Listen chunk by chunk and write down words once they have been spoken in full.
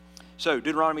So,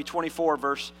 Deuteronomy 24,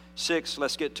 verse 6,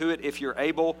 let's get to it. If you're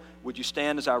able, would you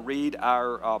stand as I read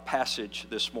our passage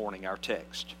this morning, our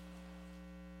text?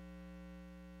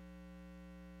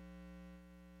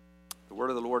 The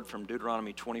word of the Lord from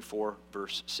Deuteronomy 24,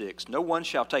 verse 6. No one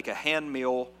shall take a hand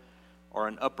mill or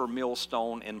an upper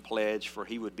millstone in pledge, for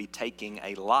he would be taking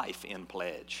a life in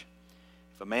pledge.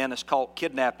 If a man is caught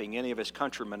kidnapping any of his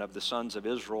countrymen of the sons of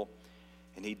Israel,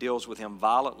 and he deals with him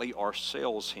violently or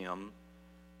sells him,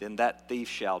 then that thief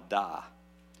shall die.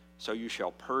 So you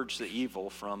shall purge the evil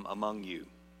from among you.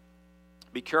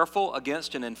 Be careful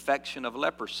against an infection of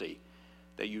leprosy,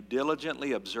 that you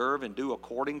diligently observe and do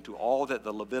according to all that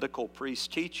the Levitical priests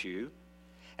teach you.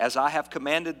 As I have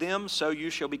commanded them, so you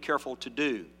shall be careful to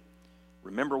do.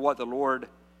 Remember what the Lord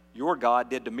your God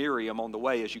did to Miriam on the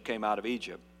way as you came out of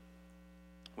Egypt.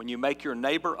 When you make your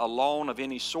neighbor a loan of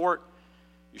any sort,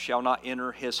 you shall not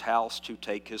enter his house to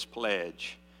take his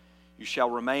pledge. You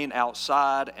shall remain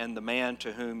outside, and the man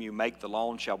to whom you make the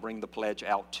loan shall bring the pledge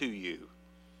out to you.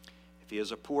 If he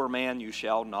is a poor man, you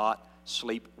shall not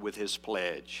sleep with his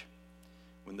pledge.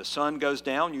 When the sun goes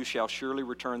down, you shall surely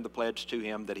return the pledge to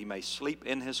him, that he may sleep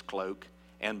in his cloak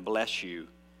and bless you,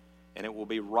 and it will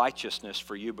be righteousness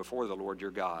for you before the Lord your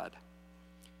God.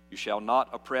 You shall not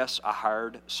oppress a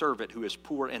hired servant who is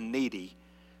poor and needy,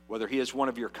 whether he is one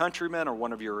of your countrymen or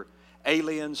one of your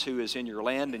aliens who is in your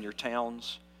land and your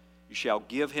towns. You shall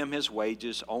give him his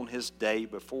wages on his day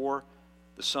before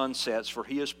the sun sets, for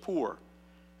he is poor,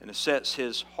 and sets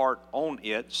his heart on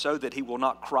it, so that he will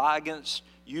not cry against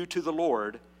you to the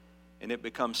Lord, and it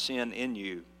becomes sin in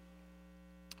you.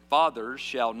 Fathers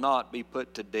shall not be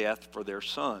put to death for their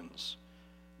sons,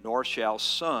 nor shall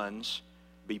sons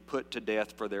be put to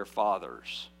death for their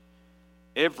fathers.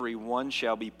 Everyone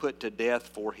shall be put to death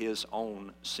for his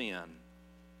own sin.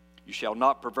 You shall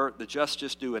not pervert the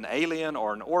justice due an alien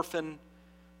or an orphan,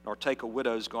 nor take a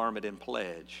widow's garment in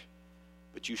pledge.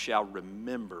 But you shall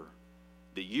remember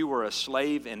that you were a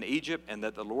slave in Egypt, and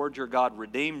that the Lord your God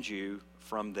redeemed you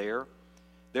from there.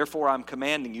 Therefore I'm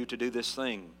commanding you to do this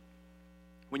thing.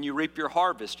 When you reap your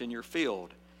harvest in your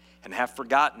field, and have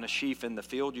forgotten a sheaf in the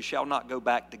field, you shall not go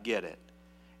back to get it.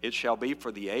 It shall be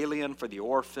for the alien, for the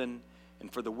orphan,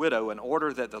 and for the widow, in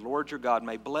order that the Lord your God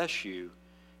may bless you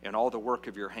in all the work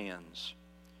of your hands.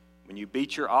 When you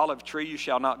beat your olive tree, you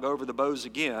shall not go over the boughs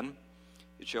again.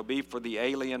 It shall be for the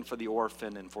alien, for the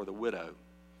orphan, and for the widow.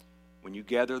 When you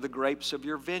gather the grapes of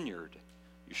your vineyard,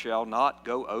 you shall not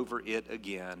go over it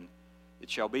again.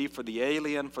 It shall be for the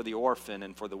alien, for the orphan,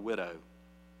 and for the widow.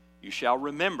 You shall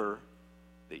remember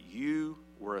that you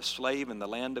were a slave in the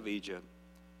land of Egypt.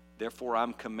 Therefore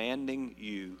I'm commanding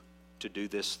you to do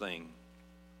this thing.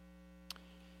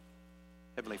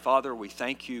 Heavenly Father, we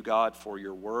thank you, God, for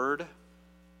your word.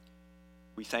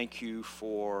 We thank you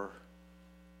for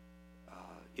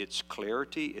its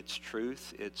clarity, its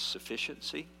truth, its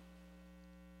sufficiency.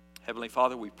 Heavenly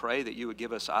Father, we pray that you would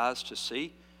give us eyes to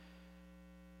see,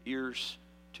 ears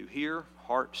to hear,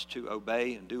 hearts to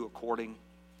obey and do according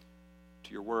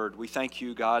to your word. We thank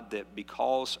you, God, that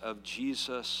because of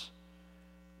Jesus,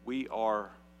 we are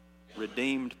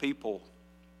redeemed people.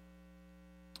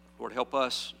 Lord, help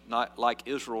us, not like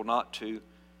Israel, not to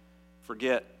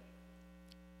forget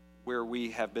where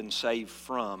we have been saved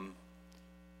from.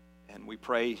 And we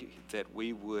pray that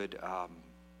we would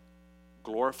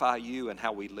glorify you and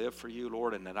how we live for you,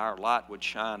 Lord, and that our light would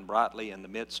shine brightly in the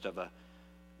midst of a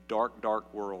dark,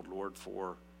 dark world, Lord,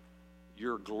 for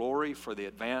your glory, for the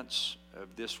advance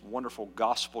of this wonderful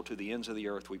gospel to the ends of the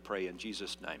earth, we pray in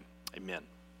Jesus' name. Amen.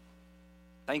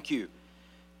 Thank you.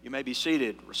 You may be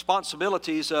seated.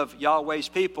 Responsibilities of Yahweh's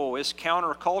people is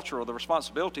countercultural. The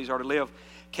responsibilities are to live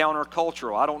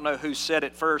countercultural. I don't know who said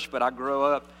it first, but I grew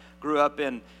up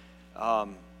in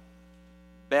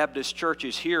Baptist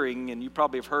churches hearing, and you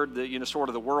probably have heard the sort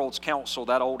of the world's counsel,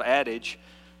 that old adage.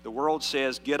 The world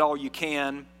says, get all you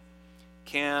can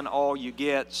all you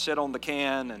get, sit on the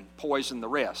can, and poison the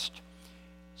rest.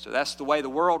 So that's the way the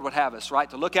world would have us, right?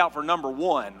 To look out for number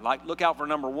one,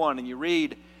 and you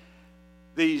read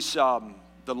these, the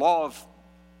law of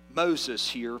Moses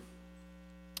here,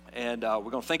 and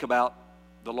we're going to think about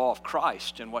the law of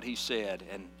Christ and what he said.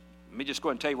 And let me just go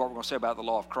ahead and tell you what we're going to say about the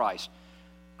law of Christ.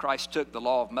 Christ took the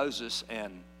law of Moses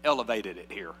and elevated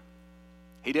it here.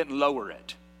 He didn't lower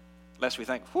it. Lest we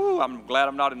think, whew, I'm glad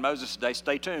I'm not in Moses today.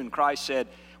 Stay tuned. Christ said,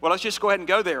 well, let's just go ahead and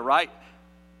go there, right?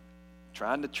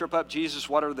 Trying to trip up Jesus,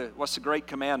 what's the great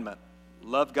commandment?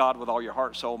 Love God with all your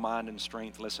heart, soul, mind, and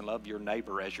strength. Listen, love your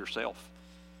neighbor as yourself.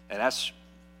 And that's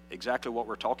exactly what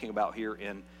we're talking about here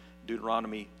in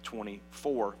Deuteronomy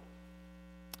 24.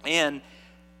 And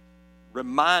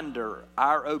reminder,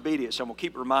 our obedience, and we'll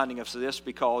keep reminding us of this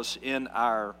because in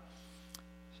our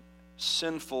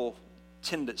sinful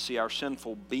tendency, our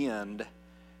sinful bend,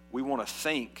 we want to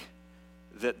think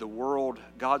that the world,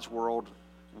 God's world,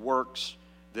 works,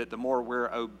 that the more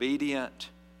we're obedient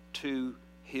to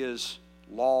His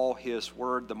law, His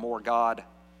word, the more God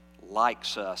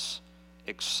likes us,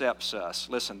 accepts us.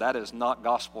 Listen, that is not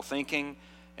gospel thinking.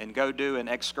 And go do an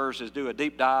excursus, do a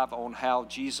deep dive on how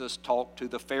Jesus talked to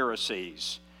the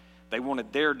Pharisees. They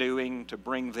wanted their doing to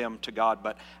bring them to God.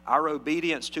 But our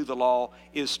obedience to the law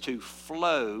is to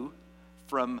flow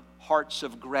from hearts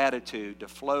of gratitude, to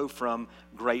flow from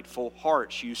grateful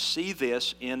hearts. You see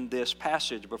this in this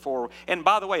passage before. And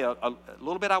by the way, a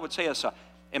little bit I would say as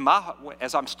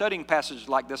I'm studying passages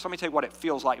like this, let me tell you what it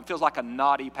feels like. It feels like a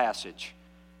knotty passage.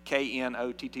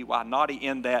 Knotty, knotty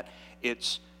in that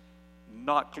it's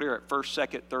not clear at first,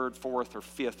 second, third, fourth, or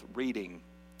fifth reading.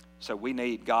 So we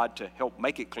need God to help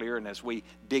make it clear, and as we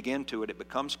dig into it, it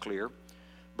becomes clear.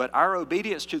 But our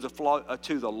obedience to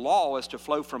the law is to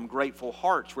flow from grateful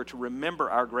hearts. We're to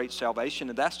remember our great salvation,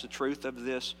 and that's the truth of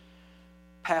this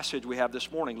passage we have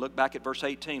this morning. Look back at verse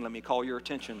 18. Let me call your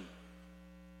attention.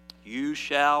 You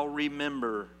shall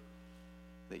remember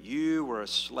that you were a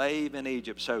slave in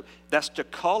Egypt. So that's to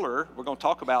color. We're going to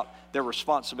talk about their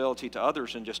responsibility to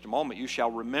others in just a moment. You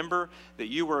shall remember that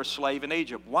you were a slave in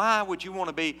Egypt. Why would you want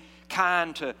to be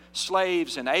kind to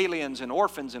slaves and aliens and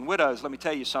orphans and widows? Let me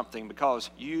tell you something. Because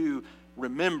you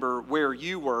remember where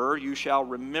you were. You shall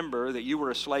remember that you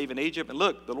were a slave in Egypt. And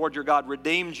look, the Lord your God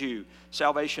redeemed you.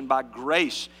 Salvation by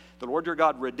grace. The Lord your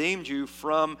God redeemed you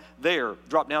from there.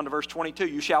 Drop down to verse 22.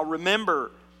 You shall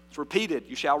remember. It's repeated.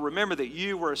 You shall remember that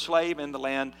you were a slave in the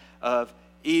land of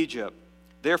Egypt.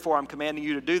 Therefore, I'm commanding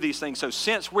you to do these things. So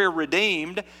since we're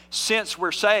redeemed, since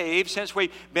we're saved, since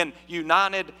we've been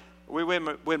united,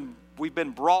 when we've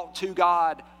been brought to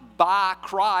God by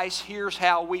Christ, here's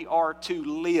how we are to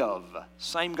live.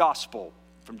 Same gospel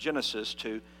from Genesis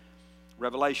to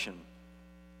Revelation.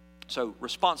 So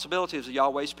responsibilities of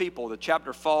Yahweh's people. The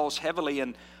chapter falls heavily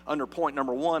under point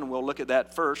number 1. We'll look at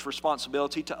that first.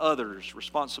 Responsibility to others.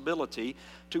 Responsibility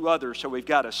to others. So we've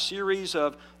got a series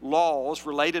of laws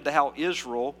related to how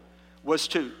Israel was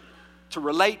to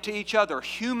relate to each other.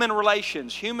 Human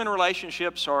relations. Human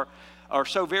relationships are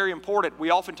so very important. We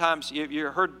oftentimes, you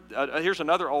heard, here's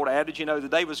another old adage, the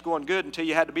day was going good until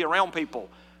you had to be around people.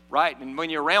 Right? And when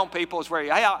you're around people, it's where,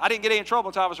 hey, I didn't get any trouble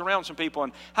until I was around some people.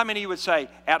 And how many of you would say,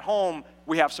 at home,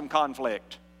 we have some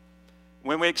conflict?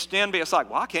 When we extend, it's like,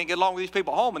 well, I can't get along with these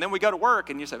people at home. And then we go to work,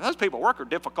 and you say, those people at work are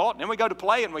difficult. And then we go to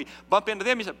play, and we bump into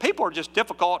them. You say, people are just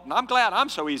difficult, and I'm glad I'm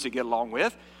so easy to get along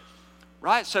with.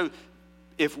 Right? So,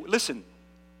 listen,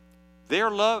 their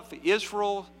love for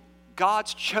Israel,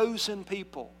 God's chosen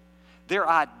people, their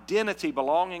identity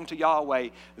belonging to Yahweh,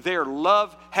 their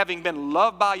love, having been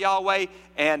loved by Yahweh,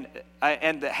 and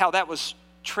how that was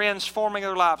transforming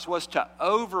their lives was to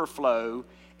overflow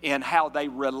in how they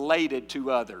related to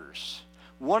others.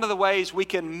 One of the ways we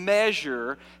can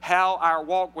measure how our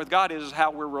walk with God is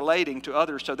how we're relating to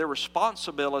others. So their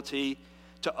responsibility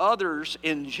to others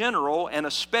in general, and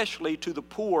especially to the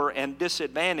poor and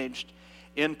disadvantaged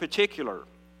in particular.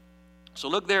 So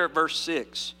look there at verse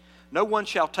 6. No one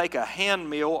shall take a hand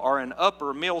mill or an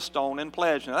upper millstone in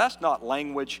pledge. Now, that's not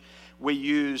language we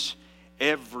use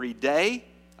every day.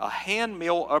 A hand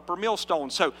mill, upper millstone.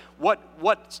 So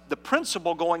what's the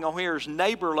principle going on here is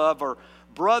neighbor love or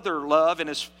brother love, and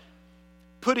it's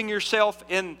putting yourself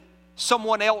in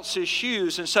someone else's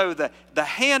shoes. And so the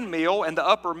hand mill and the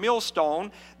upper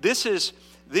millstone, these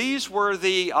were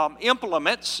the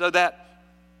implements, so that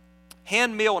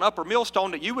hand mill and upper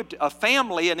millstone, that a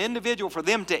family, an individual, for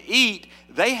them to eat,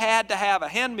 they had to have a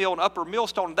hand mill and upper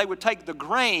millstone. They would take the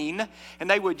grain and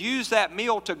they would use that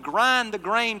mill to grind the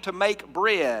grain to make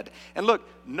bread. And look,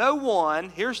 no one,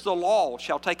 here's the law,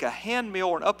 shall take a hand mill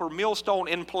or an upper millstone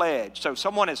in pledge. So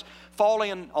someone is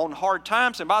falling on hard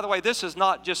times. And by the way, this is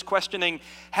not just questioning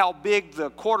how big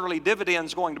the quarterly dividend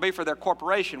is going to be for their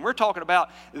corporation. We're talking about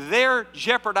they're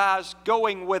jeopardized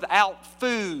going without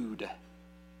food.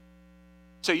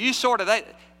 So you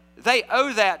they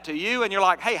owe that to you, and you're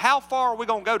like, hey, how far are we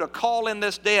going to go to call in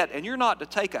this debt? And you're not to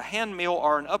take a hand mill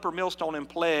or an upper millstone in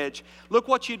pledge. Look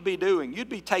what you'd be doing. You'd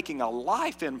be taking a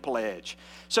life in pledge.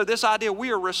 So this idea, we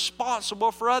are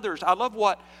responsible for others. I love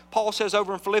what Paul says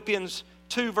over in Philippians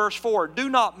 2, verse 4. Do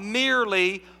not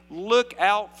merely look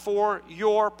out for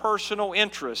your personal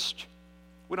interest.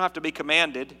 We don't have to be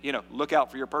commanded, look out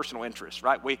for your personal interest,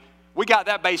 right? We got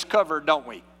that base covered, don't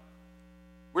we?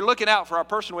 We're looking out for our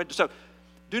personal interest. So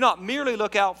do not merely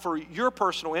look out for your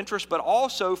personal interest, but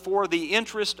also for the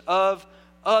interest of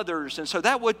others. And so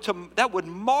that would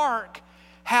mark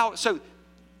how, so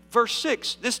verse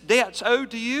 6, this debt's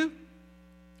owed to you,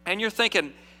 and you're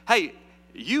thinking, hey,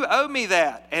 you owe me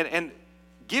that, and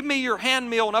give me your hand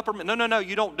meal and upper meal. No,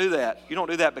 you don't do that. You don't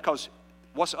do that, because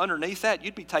what's underneath that?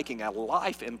 You'd be taking a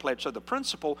life in pledge. So the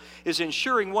principle is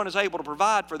ensuring one is able to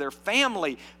provide for their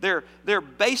family, their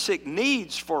basic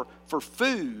needs for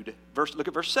food. Look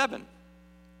at verse 7.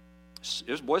 This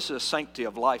is a sanctity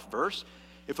of life verse.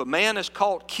 If a man is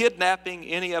caught kidnapping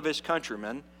any of his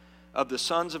countrymen, of the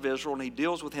sons of Israel, and he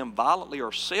deals with him violently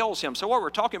or sells him. So what we're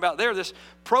talking about there, this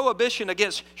prohibition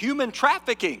against human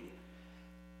trafficking.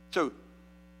 So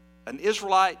an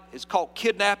Israelite is caught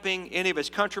kidnapping any of his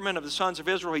countrymen of the sons of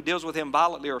Israel. He deals with him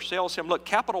violently or sells him. Look,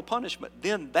 capital punishment.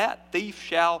 Then that thief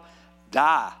shall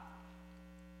die.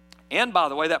 And by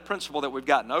the way, that principle that we've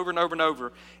gotten over and over and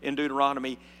over in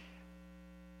Deuteronomy,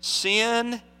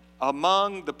 sin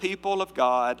among the people of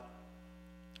God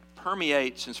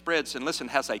permeates and spreads, and listen,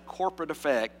 has a corporate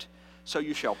effect. So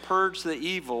you shall purge the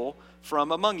evil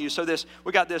from among you. So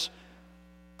we got this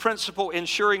principle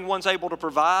ensuring one's able to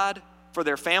provide for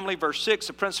their family. Verse 6,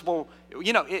 the principle,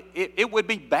 it would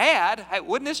be bad.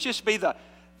 Wouldn't this just be the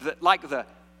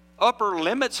upper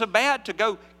limits of bad, to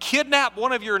go kidnap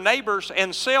one of your neighbors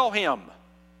and sell him?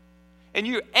 And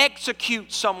you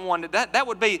execute someone. That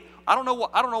would be, I don't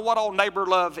know what all neighbor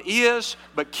love is,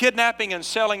 but kidnapping and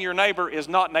selling your neighbor is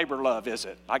not neighbor love, is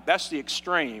it? Like, that's the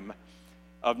extreme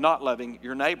of not loving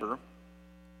your neighbor.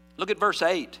 Look at verse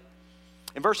 8.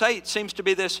 And verse 8 seems to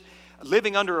be this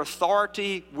living under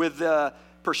authority with the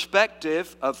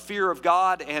perspective of fear of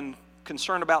God and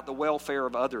concern about the welfare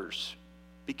of others.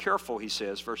 Be careful, he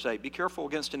says, verse 8, be careful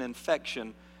against an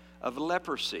infection of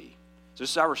leprosy. So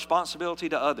this is our responsibility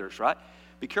to others, right?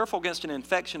 Be careful against an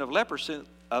infection of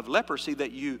leprosy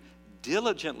that you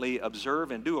diligently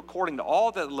observe and do according to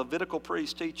all that the Levitical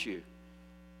priests teach you.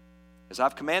 As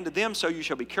I've commanded them, so you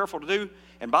shall be careful to do.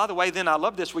 And by the way, then I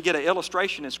love this. We get an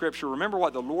illustration in Scripture. Remember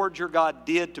what the Lord your God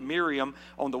did to Miriam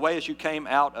on the way as you came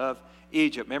out of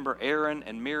Egypt. Remember Aaron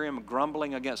and Miriam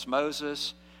grumbling against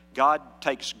Moses? God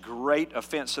takes great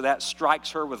offense to that,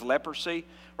 strikes her with leprosy.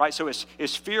 Right, so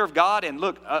it's fear of God, and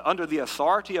look, under the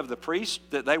authority of the priest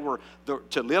that they were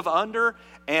to live under,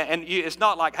 and it's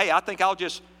not like, hey, I think I'll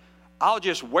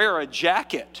just wear a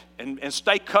jacket and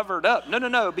stay covered up.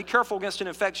 No, be careful against an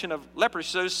infection of leprosy.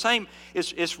 So it's same,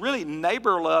 it's really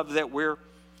neighbor love that we're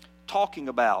talking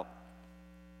about.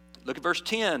 Look at verse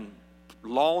 10,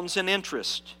 loans and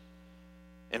interest,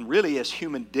 and really it's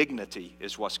human dignity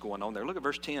is what's going on there. Look at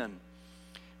verse 10.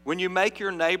 When you make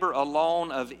your neighbor a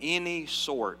loan of any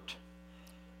sort,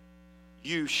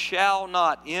 you shall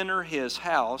not enter his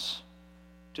house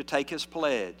to take his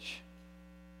pledge.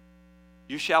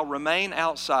 You shall remain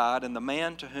outside, and the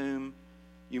man to whom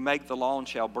you make the loan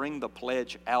shall bring the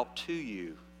pledge out to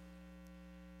you.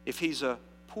 If he's a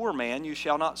poor man, you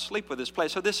shall not sleep with his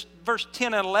pledge. So this verse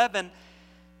 10 and 11,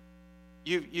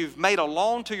 you've made a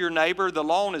loan to your neighbor. The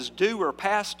loan is due or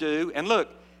past due. And look,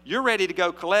 you're ready to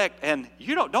go collect, and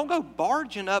you don't go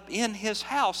barging up in his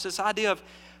house. This idea of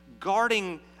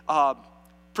guarding,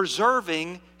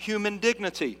 preserving human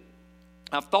dignity.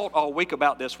 I've thought all week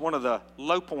about this. One of the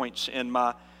low points in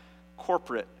my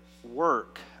corporate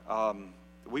work,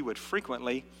 we would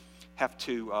frequently have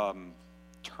to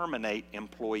terminate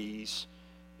employees'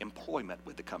 employment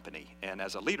with the company. And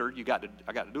as a leader, I got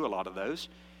to do a lot of those.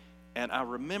 And I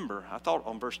remember, I thought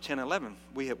on verse 10 and 11,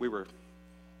 we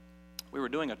were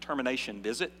doing a termination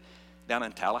visit down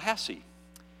in Tallahassee.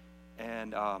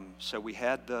 And so we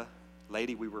had the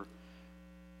lady we were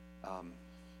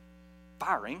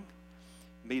firing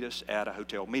meet us at a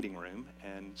hotel meeting room.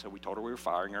 And so we told her we were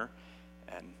firing her,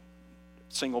 and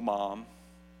single mom.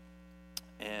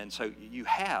 And so you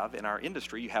have, in our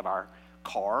industry, you have our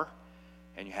car,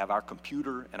 and you have our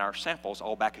computer and our samples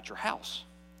all back at your house.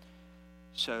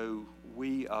 So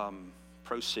we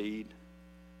proceed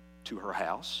to her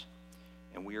house,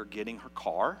 and we are getting her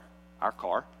car, our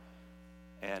car,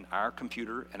 and our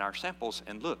computer and our samples.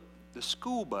 And look, the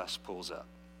school bus pulls up,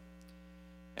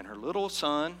 and her little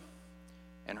son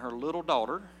and her little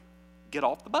daughter get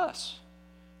off the bus.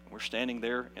 And we're standing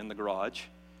there in the garage,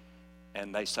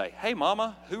 and they say, "Hey,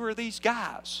 Mama, who are these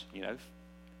guys? You know,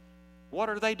 what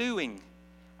are they doing?"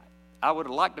 I would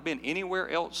have liked to have been anywhere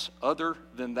else other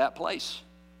than that place.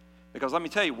 Because let me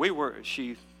tell you,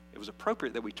 it was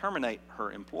appropriate that we terminate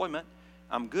her employment.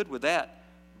 I'm good with that.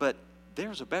 But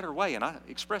there's a better way, and I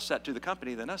expressed that to the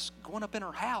company, than us going up in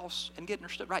her house and getting her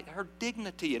stuff right, her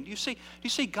dignity. And do you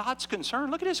see God's concern?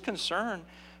 Look at his concern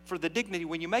for the dignity.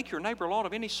 When you make your neighbor a loan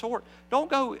of any sort, don't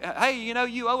go, "Hey,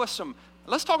 you owe us some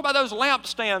Let's talk about those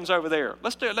lampstands over there.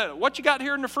 Let's do what you got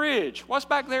here in the fridge. What's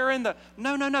back there in the...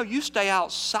 No. You stay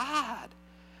outside.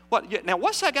 Now,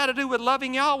 what's that got to do with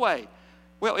loving Yahweh?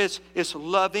 Well, it's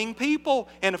loving people.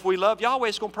 And if we love Yahweh,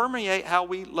 it's going to permeate how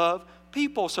we love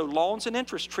people. So lawns and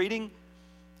interests, treating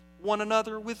one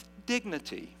another with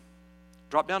dignity.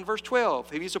 Drop down to verse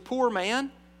 12. If he's a poor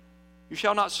man, you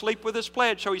shall not sleep with his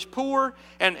pledge. So he's poor,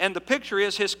 and the picture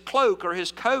is his cloak or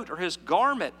his coat or his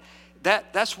garment.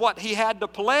 That's what he had to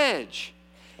pledge.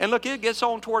 And look, it gets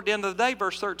on toward the end of the day,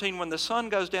 verse 13. When the sun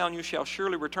goes down, you shall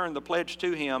surely return the pledge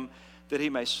to him, that he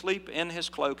may sleep in his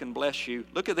cloak and bless you.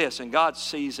 Look at this, and God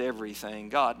sees everything.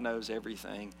 God knows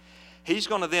everything. He's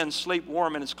going to then sleep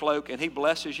warm in his cloak, and he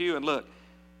blesses you. And look,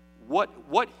 what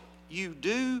you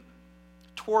do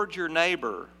toward your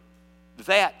neighbor,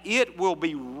 that it will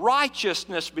be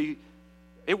righteousness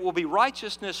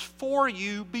for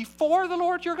you before the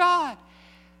Lord your God.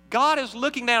 God is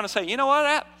looking down and saying, you know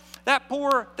what, that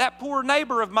poor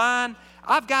neighbor of mine,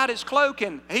 I've got his cloak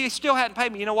and he still hadn't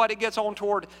paid me. You know what, it gets on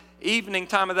toward evening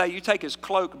time of day, you take his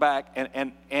cloak back,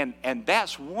 and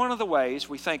that's one of the ways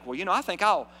we think, well, you know, I think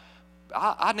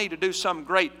I need to do some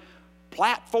great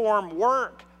platform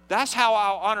work. That's how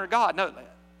I'll honor God. No,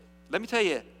 let me tell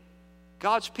you,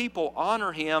 God's people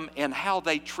honor him in how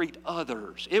they treat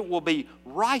others. It will be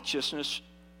righteousness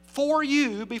for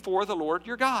you before the Lord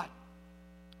your God.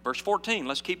 Verse 14,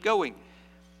 let's keep going.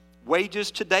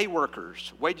 Wages to day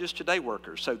workers. Wages to day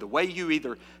workers. So the way you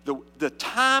either, the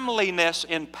timeliness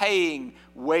in paying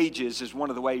wages is one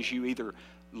of the ways you either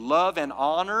love and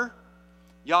honor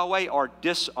Yahweh or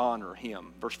dishonor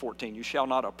him. Verse 14, you shall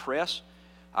not oppress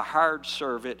a hired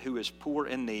servant who is poor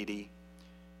and needy.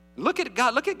 Look at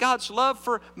God. Look at God's love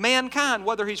for mankind,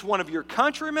 whether he's one of your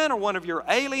countrymen or one of your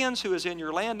aliens who is in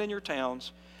your land and your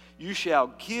towns. You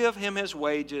shall give him his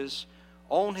wages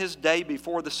on his day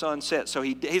before the sun sets. So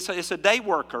it's a day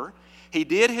worker. He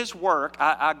did his work.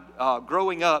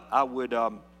 Growing up,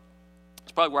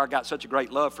 it's probably where I got such a great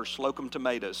love for Slocum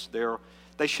tomatoes.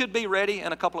 They should be ready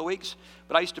in a couple of weeks,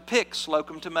 but I used to pick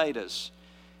Slocum tomatoes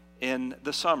in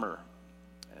the summer.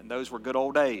 And those were good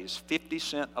old days, 50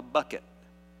 cents a bucket.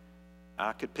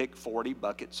 I could pick 40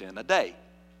 buckets in a day.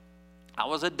 I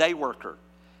was a day worker.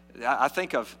 I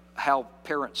think of how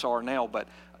parents are now, but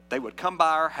they would come by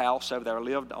our house over there. I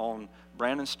lived on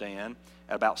Brandon Stand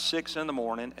at about 6 in the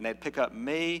morning, and they'd pick up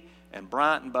me and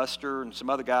Bryant and Buster and some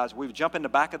other guys. We would jump in the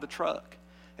back of the truck,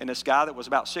 and this guy that was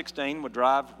about 16 would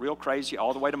drive real crazy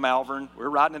all the way to Malvern. We're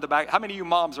riding in the back. How many of you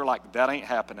moms are like, that ain't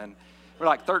happening? We're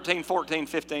like 13, 14,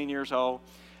 15 years old,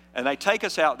 and they take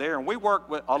us out there, and we work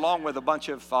along with a bunch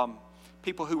of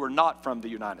people who were not from the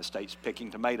United States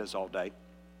picking tomatoes all day.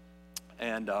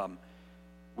 And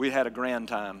we had a grand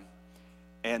time.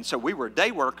 And so we were day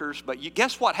workers, but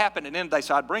guess what happened at the end of the day?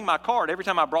 So I'd bring my card. Every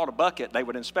time I brought a bucket, they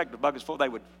would inspect the buckets full. They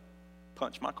would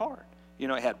punch my card. You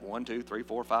know, it had 1, 2, 3,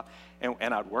 4, 5.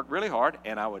 And I'd work really hard,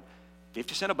 and I would,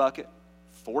 50 cents a bucket,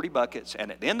 40 buckets.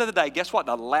 And at the end of the day, guess what?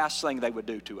 The last thing they would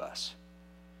do to us.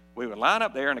 We would line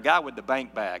up there, and a guy with the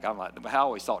bank bag. I'm like, I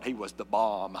always thought he was the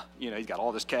bomb. You know, he's got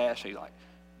all this cash. He's like,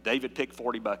 David picked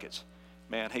 40 buckets.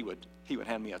 Man, he would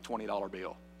hand me a $20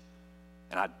 bill.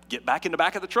 And I'd get back in the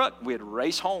back of the truck. We'd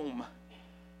race home,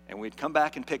 and we'd come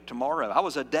back and pick tomorrow. I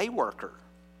was a day worker.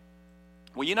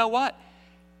 Well, you know what?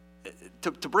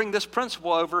 To bring this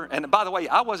principle over, and by the way,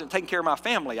 I wasn't taking care of my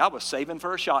family. I was saving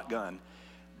for a shotgun.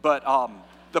 But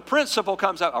the principle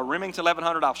comes out, a Remington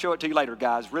 1100. I'll show it to you later,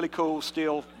 guys. Really cool,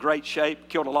 still great shape.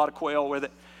 Killed a lot of quail with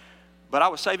it. But I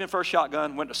was saving for a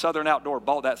shotgun, went to Southern Outdoor,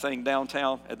 bought that thing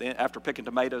downtown after picking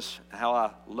tomatoes. How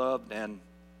I loved and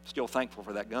still thankful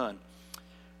for that gun.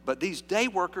 But these day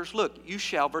workers, look, you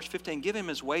shall, verse 15, give him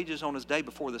his wages on his day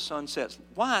before the sun sets.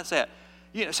 Why is that?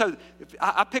 You know, so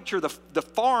I picture the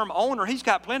farm owner, he's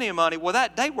got plenty of money. Well,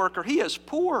 that day worker, he is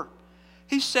poor.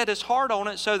 He set his heart on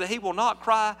it so that he will not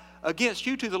cry against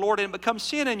you to the Lord and become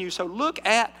sin in you. So look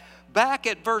back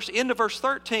at end of verse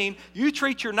 13. You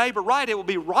treat your neighbor right, it will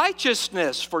be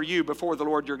righteousness for you before the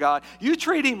Lord your God. You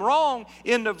treat him wrong,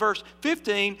 into verse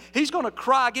 15, he's going to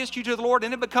cry against you to the Lord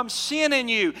and it becomes sin in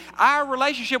you. Our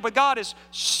relationship with God is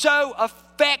so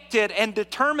affected and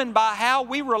determined by how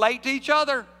we relate to each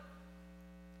other.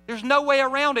 There's no way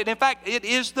around it. In fact, it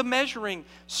is the measuring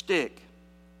stick.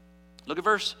 Look at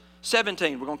verse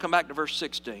 17. We're going to come back to verse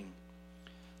 16.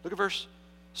 Look at verse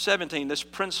 17. This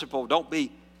principle, don't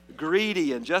be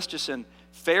greedy, and justice and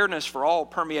fairness for all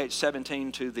permeates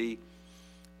 17 to the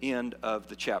end of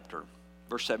the chapter.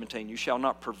 Verse 17, you shall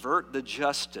not pervert the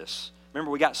justice.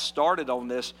 Remember, we got started on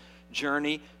this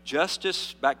journey.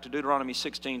 Justice, back to Deuteronomy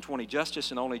 16:20, justice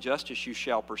and only justice you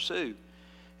shall pursue.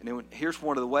 And then here's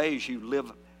one of the ways you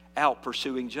live out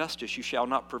pursuing justice. You shall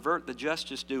not pervert the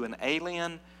justice due an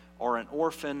alien or an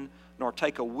orphan, nor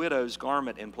take a widow's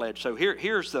garment in pledge. So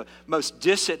here's the most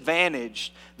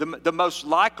disadvantaged, the most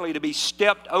likely to be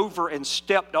stepped over and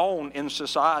stepped on in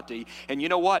society. And you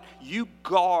know what? You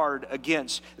guard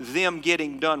against them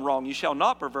getting done wrong. You shall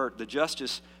not pervert the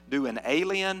justice due an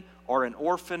alien or an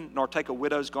orphan, nor take a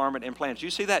widow's garment in pledge. You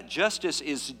see that? Justice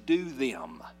is due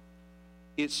them.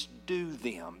 It's due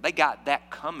them. They got that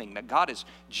coming. That God is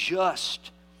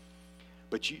just.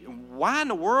 But why in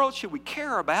the world should we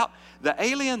care about the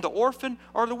alien, the orphan,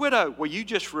 or the widow? Well, you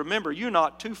just remember, you're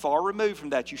not too far removed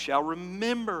from that. You shall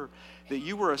remember that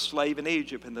you were a slave in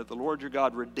Egypt and that the Lord your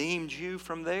God redeemed you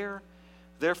from there.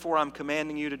 Therefore, I'm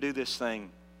commanding you to do this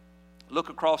thing. Look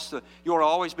across you ought to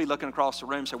always be looking across the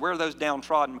room and say, where are those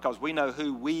downtrodden? Because we know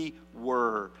who we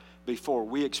were before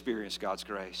we experienced God's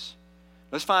grace.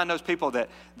 Let's find those people that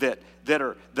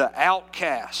are the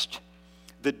outcast,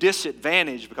 the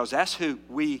disadvantaged, because that's who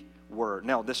we were.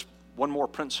 Now, this one more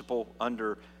principle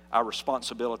under our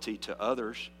responsibility to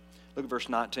others. Look at verse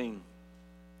 19.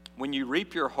 When you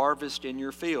reap your harvest in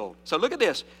your field. So look at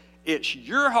this. It's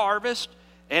your harvest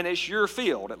and it's your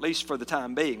field, at least for the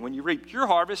time being. When you reap your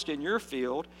harvest in your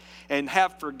field and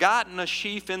have forgotten a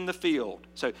sheaf in the field.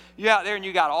 So you're out there and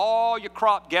you got all your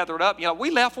crop gathered up. You know, we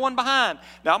left one behind.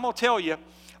 Now, I'm going to tell you,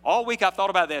 all week I've thought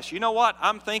about this. You know what?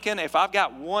 I'm thinking if I've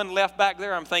got one left back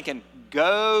there, I'm thinking,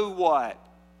 go what?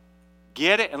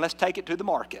 Get it and let's take it to the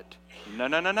market.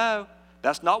 No.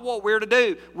 That's not what we're to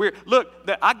do. Look,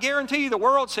 I guarantee you the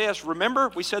world says, remember,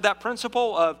 we said that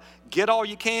principle of get all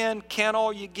you can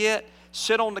all you get,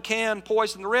 sit on the can,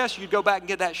 poison the rest, you go back and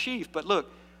get that sheaf. But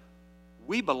look,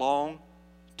 we belong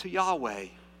to Yahweh.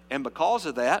 And because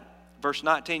of that, verse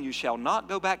 19, you shall not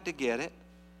go back to get it.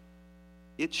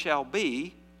 It shall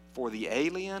be for the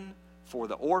alien, for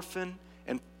the orphan,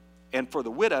 and for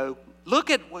the widow. Look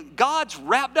at what God's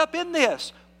wrapped up in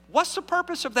this. What's the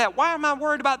purpose of that? Why am I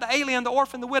worried about the alien, the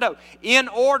orphan, the widow? In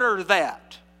order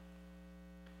that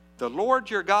the Lord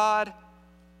your God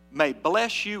may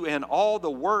bless you in all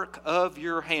the work of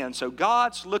your hands. So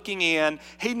God's looking in.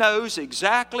 He knows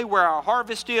exactly where our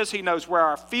harvest is. He knows where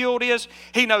our field is.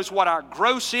 He knows what our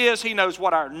gross is. He knows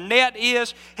what our net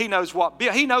is. He knows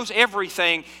He knows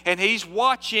everything. And He's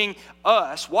watching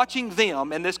us, watching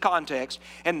them in this context.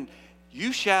 And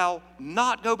you shall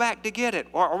not go back to get it.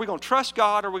 Or are we going to trust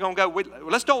God? Or are we going to go,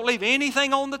 let's don't leave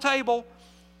anything on the table?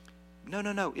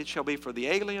 No. It shall be for the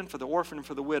alien, for the orphan, and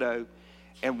for the widow.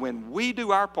 And when we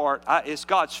do our part, it's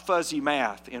God's fuzzy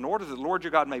math. In order that the Lord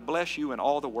your God may bless you in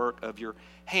all the work of your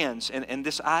hands. And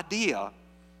this idea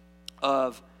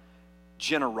of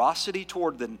generosity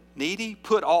toward the needy,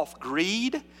 put off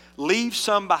greed, leave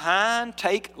some behind,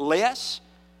 take less.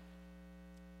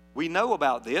 We know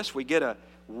about this. We get a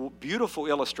beautiful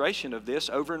illustration of this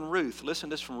over in Ruth. Listen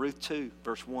to this from Ruth 2,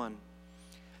 verse 1.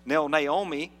 Now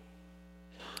Naomi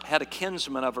had a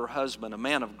kinsman of her husband, a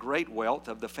man of great wealth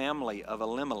of the family of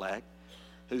Elimelech,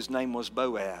 whose name was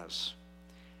Boaz.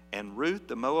 And Ruth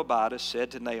the Moabitess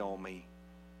said to Naomi,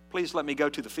 please let me go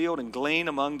to the field and glean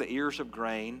among the ears of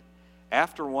grain,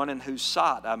 after one in whose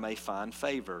sight I may find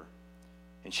favor.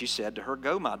 And she said to her,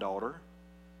 go, my daughter.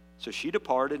 So she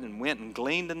departed and went and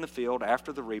gleaned in the field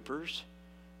after the reapers.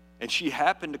 And she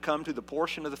happened to come to the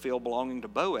portion of the field belonging to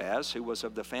Boaz, who was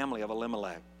of the family of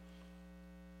Elimelech.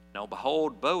 Now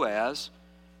behold, Boaz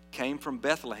came from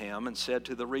Bethlehem and said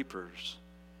to the reapers,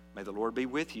 may the Lord be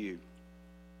with you.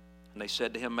 And they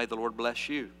said to him, may the Lord bless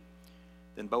you.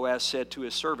 Then Boaz said to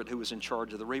his servant who was in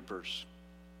charge of the reapers,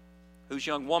 whose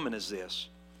young woman is this?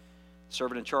 The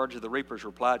servant in charge of the reapers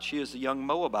replied, she is the young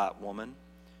Moabite woman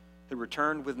who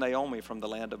returned with Naomi from the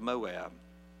land of Moab.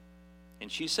 And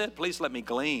she said, please let me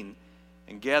glean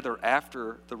and gather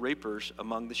after the reapers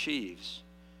among the sheaves.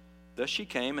 Thus she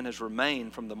came and has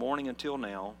remained from the morning until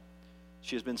now.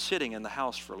 She has been sitting in the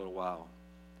house for a little while.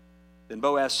 Then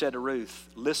Boaz said to Ruth,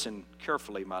 listen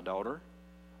carefully, my daughter.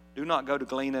 Do not go to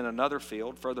glean in another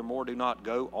field. Furthermore, do not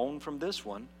go on from this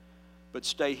one, but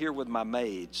stay here with my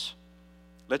maids.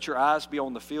 Let your eyes be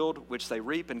on the field which they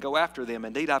reap, and go after them.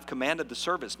 Indeed, I've commanded the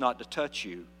servants not to touch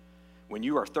you. When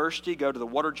you are thirsty, go to the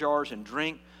water jars and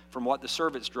drink from what the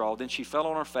servants draw. Then she fell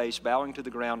on her face, bowing to the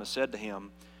ground, and said to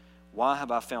him, why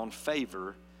have I found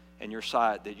favor in your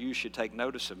sight that you should take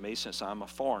notice of me, since I'm a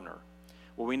foreigner?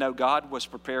 Well, we know God was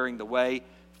preparing the way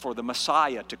for the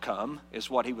Messiah to come, is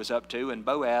what he was up to, and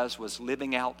Boaz was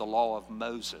living out the law of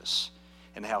Moses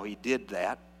and how he did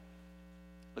that.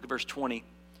 Look at verse 20.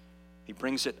 He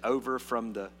brings it over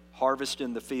from the harvest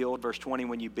in the field. Verse 20,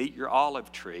 when you beat your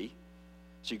olive tree,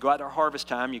 So you go out there harvest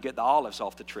time, you get the olives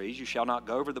off the trees. You shall not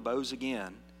go over the boughs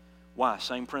again. Why?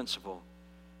 Same principle.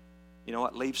 You know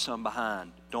what? Leave some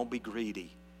behind. Don't be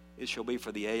greedy. It shall be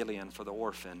for the alien, for the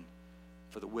orphan,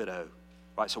 for the widow.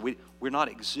 Right? So we're not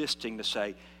existing to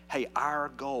say, hey, our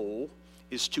goal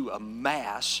is to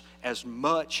amass as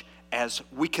much as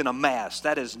we can amass.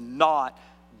 That is not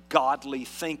godly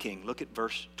thinking. Look at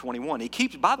verse 21. He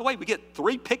keeps, by the way, we get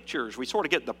three pictures. We sort of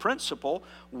get the principle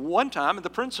one time and the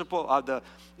principle, the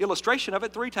illustration of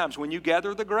it three times. When you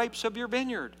gather the grapes of your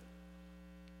vineyard,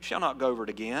 you shall not go over it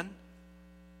again.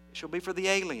 It shall be for the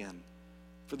alien,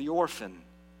 for the orphan,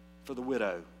 for the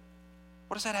widow.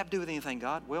 What does that have to do with anything,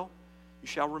 God? Well, you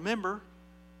shall remember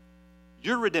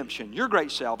your redemption, your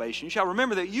great salvation. You shall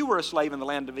remember that you were a slave in the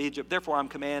land of Egypt. Therefore, I'm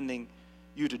commanding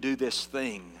you to do this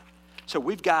thing. So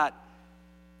we've got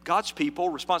God's people,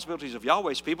 responsibilities of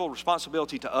Yahweh's people,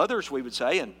 responsibility to others, we would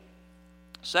say. And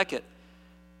second,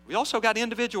 we also got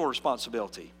individual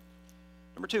responsibility.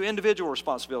 Number two, individual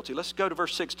responsibility. Let's go to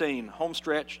verse 16. Home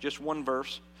stretch, just one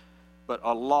verse, but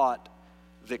a lot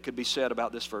that could be said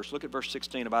about this verse. Look at verse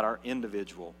 16 about our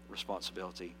individual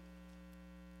responsibility.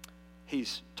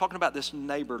 He's talking about this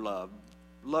neighbor love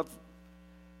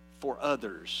for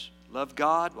others. Love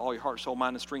God with all your heart, soul,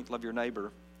 mind, and strength. Love your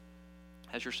neighbor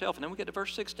as yourself. And then we get to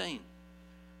verse 16.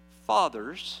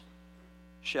 Fathers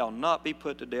shall not be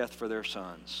put to death for their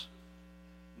sons,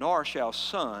 nor shall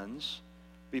sons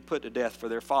be put to death for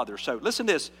their fathers. So listen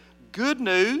to this. Good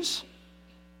news.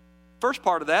 First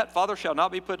part of that, fathers shall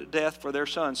not be put to death for their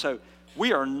sons. So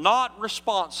we are not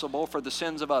responsible for the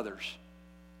sins of others.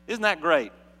 Isn't that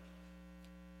great?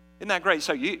 Isn't that great?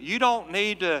 So you don't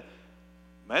need to,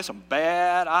 there's some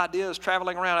bad ideas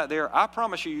traveling around out there. I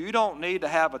promise you, you don't need to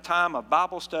have a time of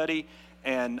Bible study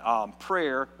and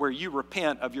prayer where you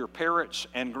repent of your parents'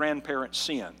 and grandparents'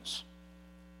 sins.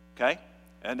 Okay?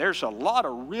 And there's a lot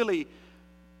of really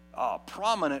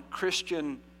prominent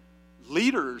Christian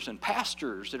leaders and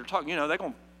pastors that are talking, they're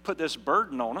going to put this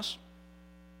burden on us.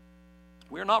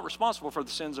 We're not responsible for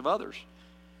the sins of others.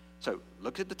 So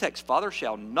look at the text. Fathers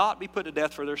shall not be put to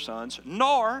death for their sons,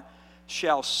 nor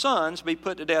shall sons be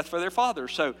put to death for their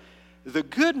fathers. So the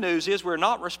good news is we're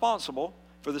not responsible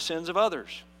for the sins of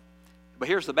others. But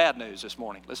here's the bad news this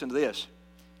morning. Listen to this.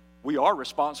 We are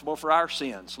responsible for our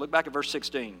sins. Look back at verse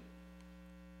 16.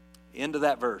 End of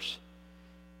that verse.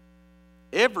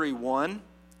 Everyone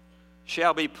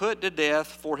shall be put to death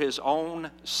for his own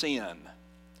sin.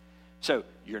 So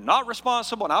you're not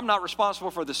responsible, and I'm not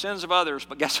responsible for the sins of others.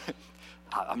 But guess what?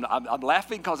 I'm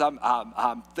laughing because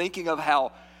I'm thinking of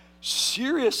how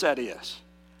serious that is.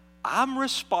 I'm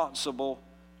responsible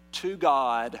to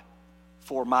God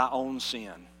for my own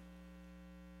sin.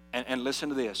 And listen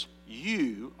to this.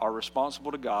 You are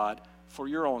responsible to God for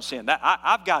your own sin.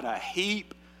 I've got a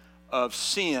heap of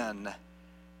sin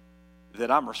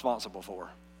that I'm responsible for.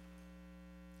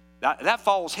 That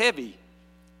falls heavy.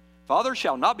 Fathers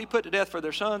shall not be put to death for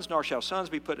their sons, nor shall sons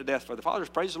be put to death for their fathers.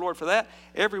 Praise the Lord for that.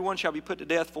 Everyone shall be put to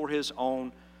death for his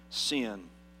own sin.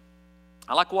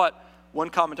 I like what one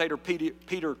commentator,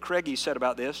 Peter Craigie, said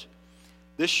about this.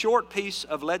 This short piece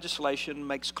of legislation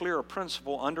makes clear a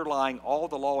principle underlying all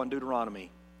the law in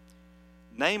Deuteronomy,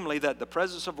 namely that the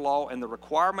presence of law and the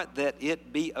requirement that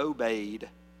it be obeyed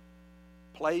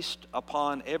placed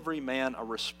upon every man a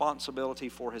responsibility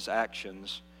for his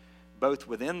actions, both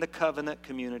within the covenant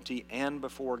community and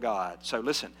before God. So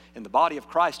listen, in the body of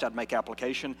Christ, I'd make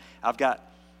application. I've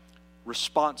got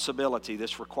responsibility,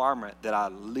 this requirement that I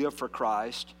live for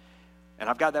Christ, and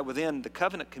I've got that within the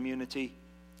covenant community.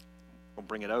 We'll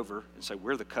bring it over and say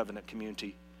we're the covenant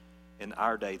community in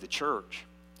our day, the church,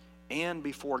 and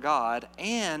before God.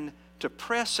 And to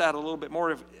press out a little bit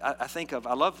more,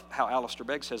 I love how Alistair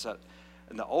Begg says that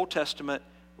in the Old Testament,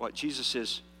 what Jesus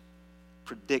is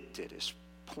predicted is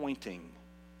pointing.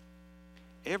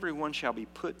 Everyone shall be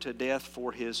put to death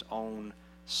for his own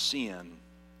sin.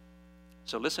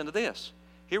 So listen to this.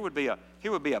 Here would be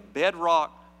a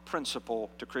bedrock principle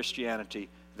to Christianity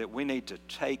that we need to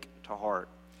take to heart.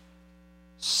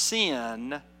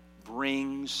 Sin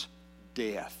brings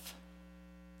death.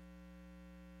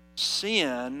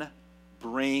 Sin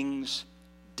brings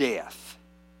death.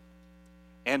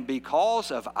 And because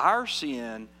of our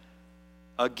sin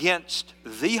against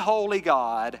the holy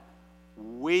God,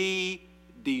 we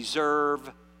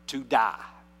deserve to die.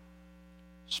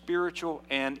 Spiritual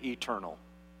and eternal.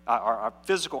 Or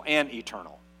physical and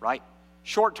eternal, right?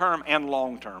 Short term and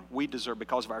long term. We deserve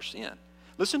because of our sin.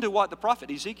 Listen to what the prophet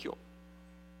Ezekiel.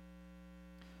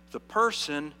 The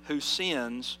person who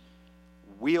sins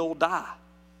will die.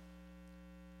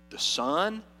 The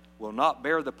son will not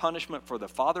bear the punishment for the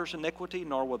father's iniquity,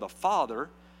 nor will the father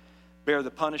bear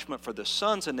the punishment for the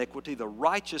son's iniquity. The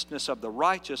righteousness of the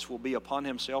righteous will be upon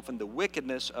himself, and the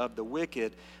wickedness of the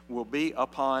wicked will be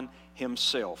upon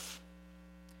himself.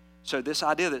 So this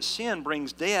idea that sin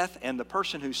brings death and the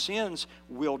person who sins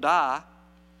will die.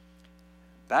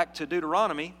 Back to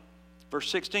Deuteronomy, verse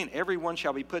 16, everyone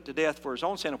shall be put to death for his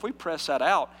own sin. If we press that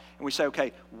out and we say,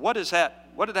 okay, what did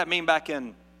that mean back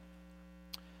in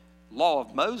law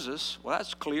of Moses? Well,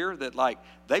 that's clear that like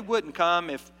they wouldn't come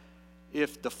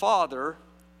if the father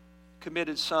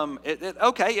committed some,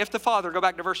 if the father, go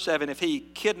back to verse 7, if he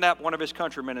kidnapped one of his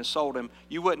countrymen and sold him,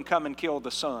 you wouldn't come and kill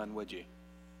the son, would you?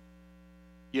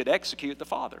 You'd execute the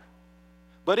father.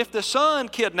 But if the son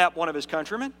kidnapped one of his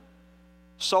countrymen,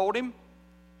 sold him,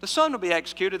 the son will be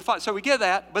executed. So we get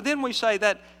that, but then we say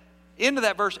that into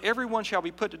that verse, everyone shall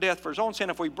be put to death for his own sin.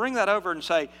 If we bring that over and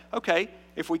say, okay,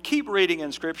 if we keep reading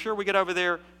in Scripture, we get over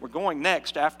there, we're going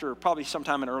next, after probably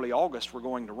sometime in early August, we're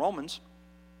going to Romans.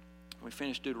 We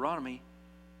finish Deuteronomy.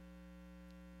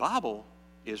 Bible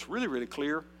is really, really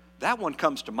clear. That one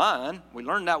comes to mind. We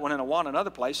learned that one in Awana and other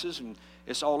places, and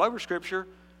it's all over Scripture.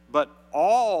 But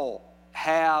all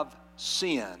have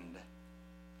sinned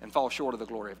and fall short of the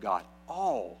glory of God.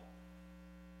 All.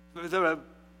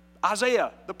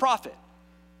 Isaiah, the prophet.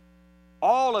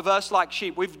 All of us like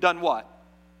sheep, we've done what?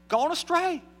 Gone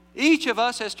astray. Each of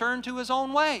us has turned to his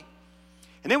own way.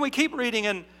 And then we keep reading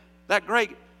in that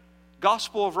great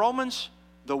gospel of Romans,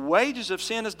 the wages of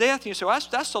sin is death. And you say, well,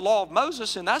 that's the law of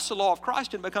Moses and that's the law of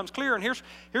Christ, and it becomes clear. And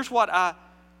here's what I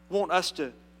want us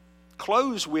to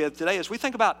close with today. As we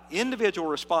think about individual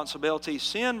responsibility,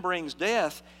 sin brings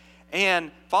death,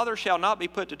 and fathers shall not be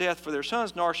put to death for their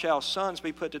sons, nor shall sons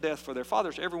be put to death for their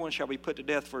fathers. Everyone shall be put to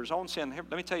death for his own sin.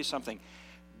 Let me tell you something.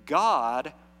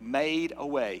 God made a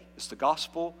way. It's the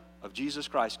gospel of Jesus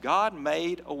Christ. God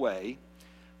made a way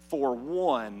for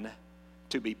one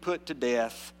to be put to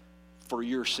death for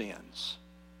your sins.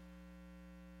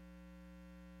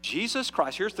 Jesus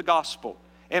Christ, here's the gospel.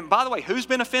 And by the way, who's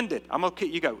been offended? I'm okay.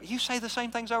 You go, you say the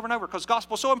same things over and over because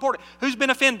gospel is so important. Who's been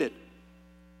offended?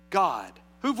 God.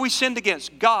 Who have we sinned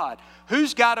against? God.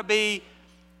 Who's got to be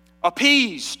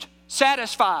appeased,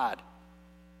 satisfied?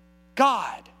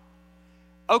 God.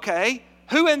 Okay,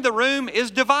 who in the room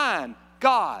is divine?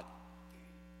 God.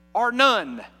 Or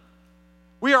none?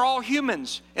 We are all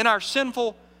humans in our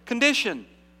sinful condition.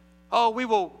 Oh, we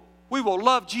will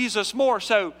love Jesus more.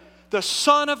 So the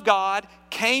Son of God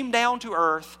came down to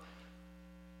earth,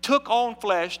 took on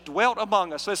flesh, dwelt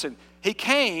among us. Listen, he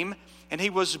came and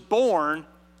he was born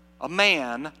a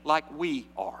man like we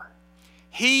are.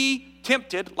 He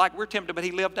tempted like we're tempted, but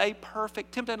he lived a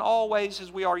perfect, tempted in all ways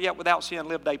as we are, yet without sin,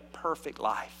 lived a perfect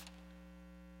life.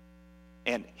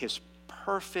 And his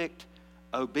perfect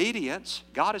obedience,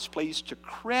 God is pleased to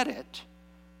credit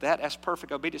that as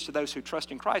perfect obedience to those who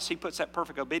trust in Christ. He puts that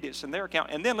perfect obedience in their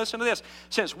account. And then listen to this.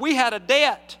 Since we had a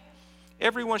debt,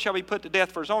 everyone shall be put to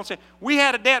death for his own sin. We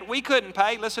had a debt we couldn't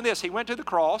pay. Listen to this. He went to the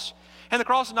cross. And the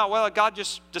cross is not, well, God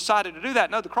just decided to do that.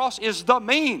 No, the cross is the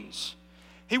means.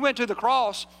 He went to the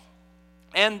cross,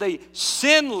 and the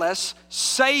sinless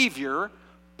Savior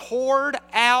poured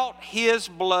out his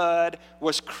blood,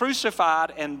 was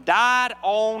crucified, and died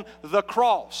on the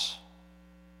cross.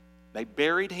 They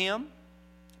buried him.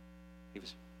 He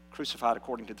was crucified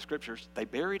according to the Scriptures. They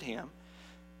buried him.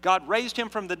 God raised him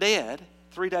from the dead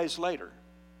 3 days later,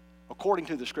 according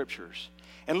to the Scriptures.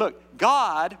 And look,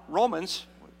 God, Romans,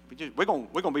 we're going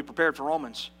to be prepared for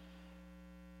Romans.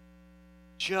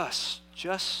 Just.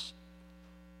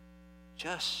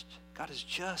 God is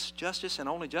just. Justice and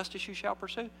only justice you shall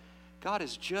pursue. God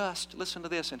is just. Listen to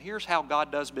this, and here's how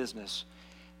God does business.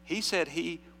 He said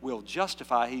he will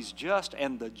justify. He's just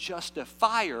and the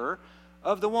justifier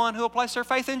of the one who will place their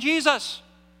faith in Jesus.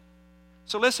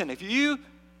 So listen, if you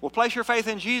will place your faith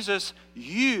in Jesus,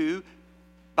 you,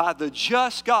 by the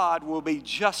just God, will be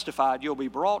justified. You'll be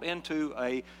brought into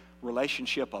a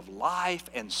relationship of life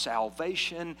and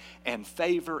salvation and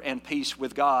favor and peace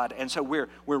with God. And so we're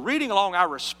reading along our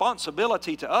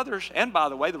responsibility to others. And by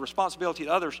the way, the responsibility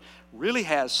to others really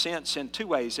has sense in two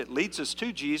ways. It leads us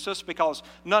to Jesus, because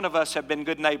none of us have been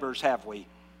good neighbors, have we?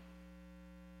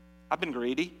 I've been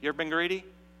greedy. You ever been greedy?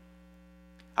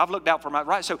 I've looked out for my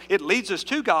right. So it leads us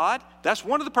to God. That's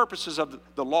one of the purposes of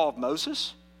the law of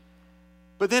Moses.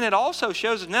 But then it also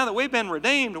shows us now that we've been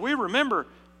redeemed, we remember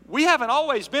we haven't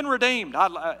always been redeemed. I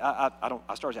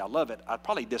started to say I love it. I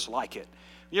probably dislike it.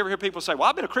 You ever hear people say, well,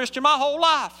 I've been a Christian my whole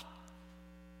life?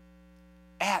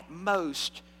 At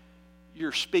most,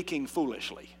 you're speaking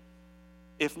foolishly,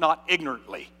 if not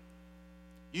ignorantly.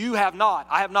 You have not.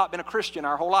 I have not been a Christian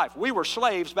our whole life. We were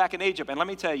slaves back in Egypt. And let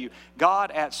me tell you,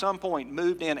 God at some point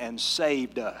moved in and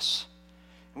saved us.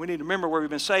 And we need to remember where we've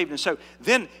been saved. And so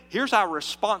then here's our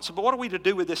responsibility. What are we to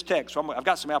do with this text? So I've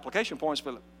got some application points,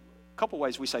 but a couple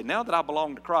ways we say, now that I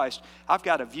belong to Christ, I've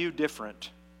got to view different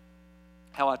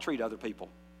how I treat other people.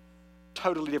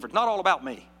 Totally different. Not all about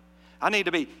me. I need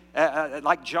to be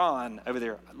like John over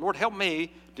there. Lord, help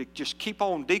me to just keep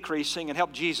on decreasing and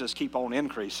help Jesus keep on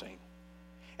increasing.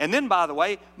 And then, by the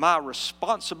way, my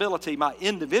responsibility, my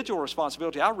individual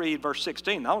responsibility, I read verse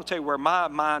 16. I want to tell you where my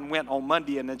mind went on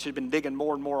Monday, and it's been digging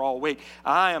more and more all week.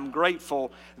 I am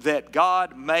grateful that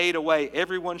God made a way.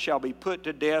 Everyone shall be put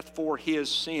to death for his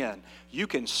sin. You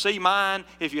can see mine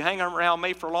if you hang around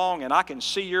me for long, and I can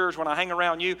see yours when I hang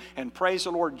around you. And praise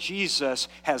the Lord, Jesus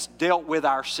has dealt with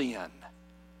our sin.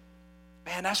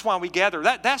 Man, that's why we gather.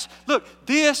 Look,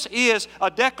 this is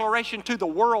a declaration to the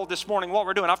world this morning, what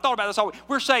we're doing. I've thought about this all week.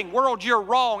 We're saying, world, you're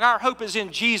wrong. Our hope is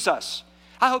in Jesus.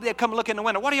 I hope they'd come look in the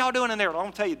window. What are y'all doing in there? I'm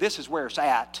going to tell you, this is where it's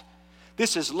at.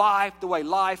 This is life the way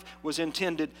life was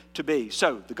intended to be.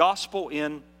 So, the gospel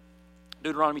in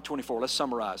Deuteronomy 24. Let's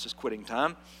summarize. It's quitting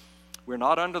time. We're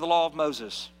not under the law of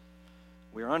Moses.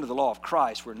 We are under the law of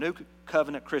Christ. We're new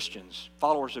covenant Christians,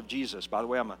 followers of Jesus. By the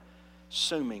way, I'm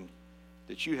assuming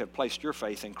that you have placed your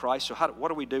faith in Christ. So what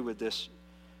do we do with this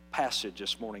passage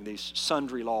this morning, these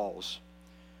sundry laws?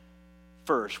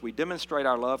 First, we demonstrate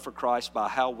our love for Christ by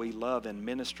how we love and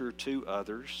minister to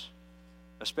others,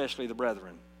 especially the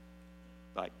brethren.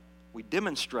 Like, we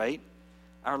demonstrate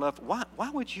our love. Why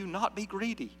would you not be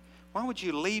greedy? Why would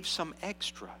you leave some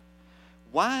extra?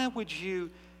 Why would you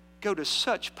go to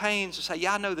such pains to say,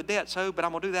 yeah, I know the debt's owed, but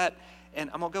I'm going to do that, and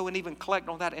I'm going to go and even collect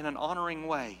on that in an honoring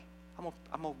way.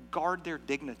 I'm going to guard their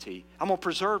dignity. I'm going to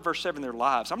preserve, verse 7, their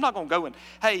lives. I'm not going to go and,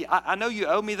 hey, I know you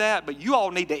owe me that, but you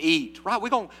all need to eat, right? We're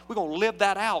going to live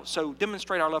that out. So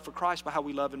demonstrate our love for Christ by how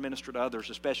we love and minister to others,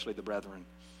 especially the brethren.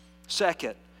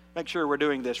 Second, make sure we're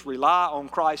doing this. Rely on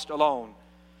Christ alone.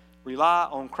 Rely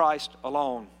on Christ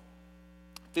alone.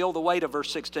 Feel the weight of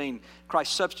verse 16,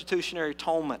 Christ's substitutionary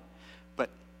atonement. But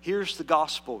here's the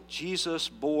gospel. Jesus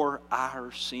bore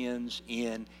our sins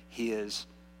in his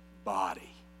body.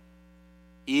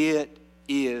 It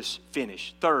is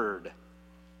finished. Third,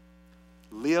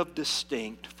 live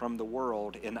distinct from the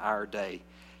world in our day.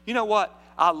 You know what?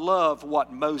 I love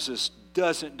what Moses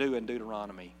doesn't do in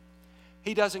Deuteronomy.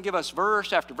 He doesn't give us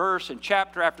verse after verse and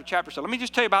chapter after chapter. So let me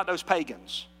just tell you about those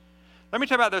pagans. Let me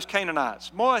tell you about those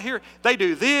Canaanites. Boy, here, they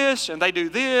do this, and they do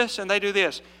this, and they do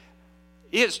this.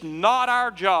 It's not our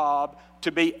job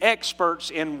to be experts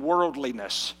in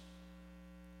worldliness.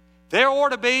 There ought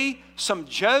to be some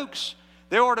jokes.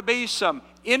 There ought to be some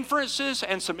inferences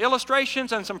and some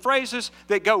illustrations and some phrases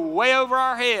that go way over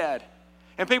our head.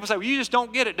 And people say, well, you just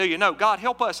don't get it, do you? No, God,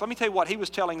 help us. Let me tell you what he was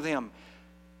telling them.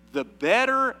 The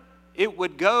better it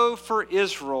would go for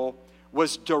Israel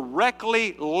was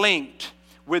directly linked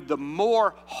with the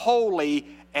more holy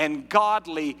and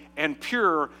godly and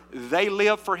pure they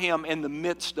live for him in the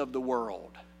midst of the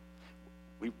world.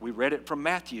 We read it from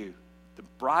Matthew. The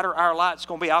brighter our light's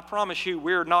going to be, I promise you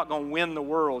we're not going to win the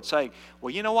world saying, well,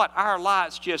 you know what, our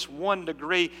light's just 1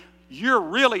 degree. You're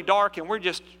really dark and we're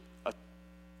just a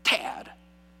tad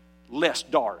less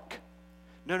dark.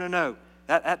 No.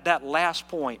 That last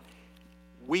point,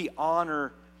 we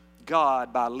honor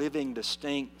God by living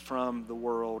distinct from the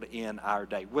world in our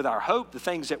day. With our hope, the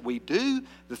things that we do,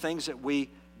 the things that we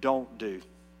don't do.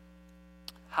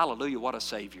 Hallelujah, what a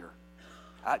Savior.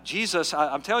 Jesus,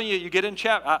 I'm telling you, you get in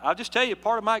chapter, I'll just tell you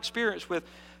part of my experience with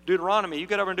Deuteronomy. You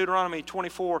get over in Deuteronomy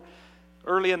 24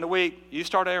 early in the week, you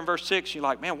start there in verse 6, you're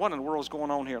like, man, what in the world is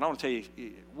going on here? And I want to tell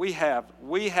you, we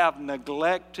have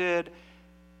neglected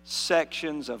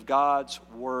sections of God's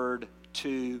Word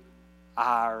to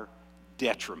our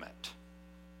detriment.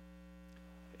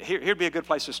 Here'd be a good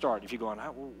place to start if you're going,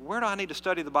 where do I need to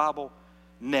study the Bible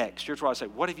next? Here's where I say,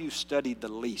 what have you studied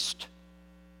the least?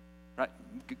 Right?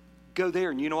 Go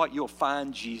there, and you know what? You'll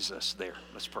find Jesus there.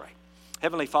 Let's pray.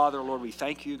 Heavenly Father, Lord, we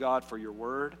thank you, God, for your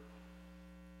word.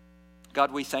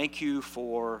 God, we thank you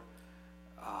for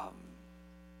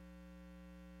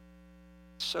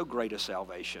so great a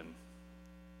salvation.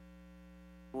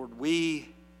 Lord, we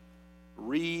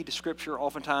read Scripture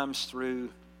oftentimes through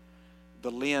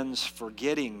the lens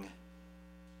forgetting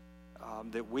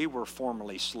that we were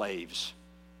formerly slaves.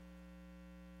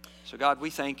 So, God, we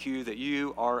thank you that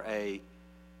you are a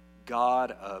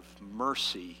God of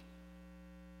mercy,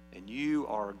 and you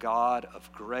are a God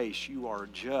of grace. You are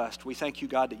just. We thank you,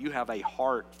 God, that you have a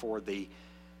heart for the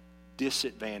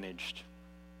disadvantaged,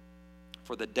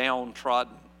 for the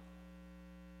downtrodden,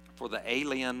 for the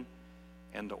alien,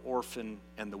 and the orphan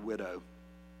and the widow.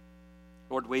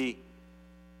 Lord, we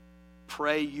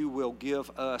pray you will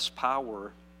give us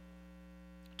power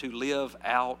to live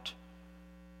out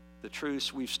the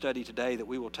truths we've studied today, that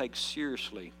we will take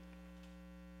seriously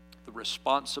the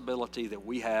responsibility that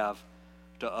we have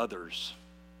to others.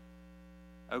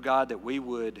 Oh God, that we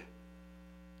would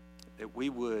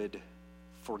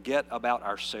forget about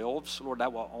ourselves. Lord,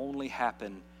 that will only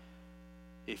happen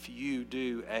if you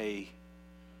do a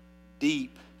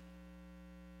deep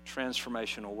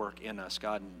transformational work in us.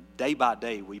 God, day by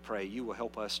day we pray you will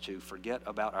help us to forget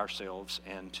about ourselves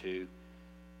and to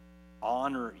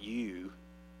honor you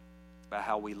by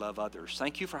how we love others.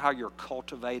 Thank you for how you're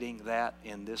cultivating that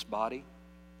in this body.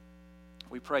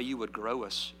 We pray you would grow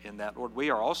us in that. Lord, we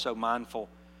are also mindful,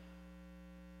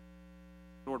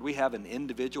 Lord, we have an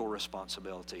individual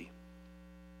responsibility.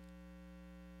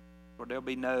 Lord, there'll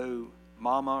be no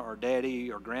mama or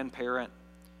daddy or grandparent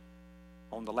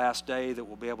on the last day that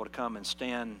will be able to come and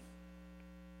stand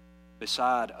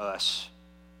beside us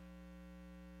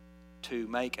to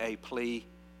make a plea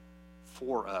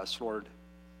for us. Lord,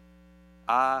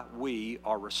 we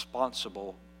are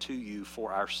responsible to you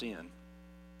for our sin.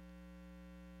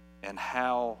 And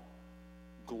how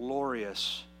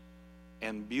glorious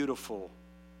and beautiful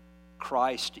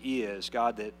Christ is,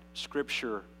 God, that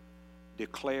Scripture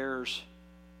declares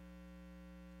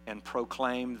and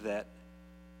proclaims that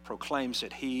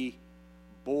he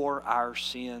bore our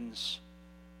sins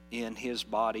in his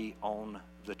body on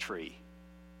the tree.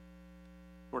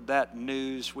 Lord, that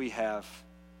news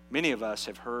many of us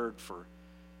have heard for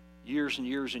years and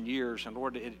years and years, and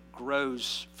Lord, it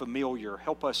grows familiar.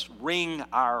 Help us wring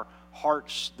our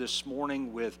hearts this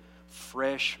morning with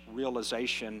fresh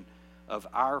realization of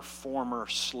our former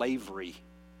slavery.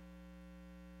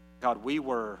 God, we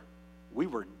were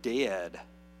dead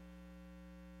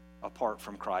apart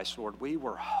from Christ, Lord. We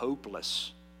were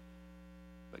hopeless.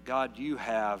 But God, you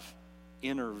have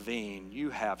intervened.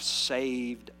 You have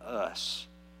saved us.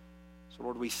 So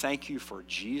Lord, we thank you for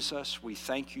Jesus. We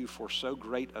thank you for so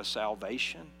great a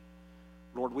salvation.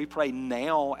 Lord, we pray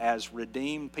now as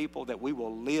redeemed people that we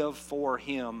will live for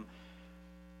him,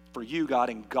 for you, God,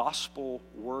 in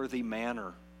gospel-worthy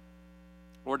manner.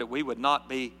 Lord, that we would not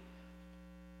be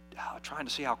trying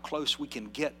to see how close we can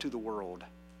get to the world.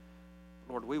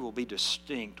 Lord, we will be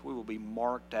distinct. We will be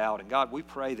marked out. And God, we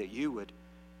pray that you would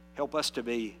help us to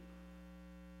be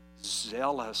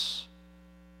zealous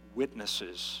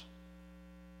witnesses,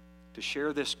 to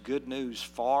share this good news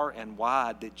far and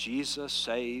wide that Jesus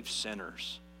saves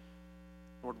sinners.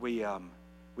 Lord,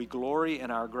 we glory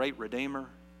in our great Redeemer,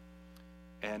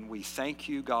 and we thank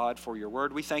you, God, for your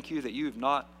word. We thank you that you have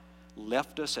not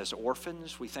left us as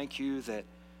orphans. We thank you that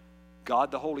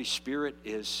God, the Holy Spirit,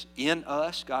 is in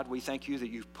us. God, we thank you that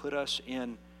you've put us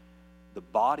in the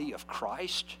body of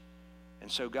Christ.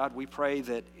 And so, God, we pray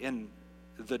that in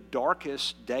the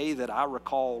darkest day that I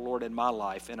recall, Lord, in my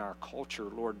life, in our culture,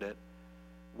 Lord, that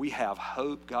we have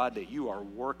hope, God, that you are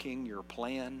working your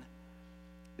plan,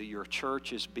 that your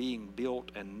church is being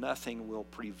built and nothing will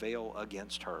prevail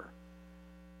against her.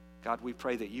 God, we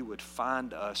pray that you would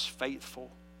find us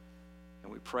faithful,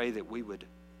 and we pray that we would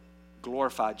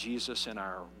glorify Jesus in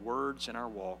our words and our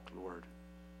walk, Lord,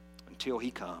 until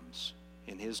he comes.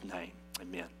 In his name,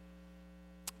 amen.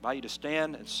 I invite you to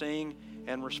stand and sing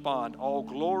and respond. All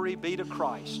glory be to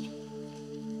Christ.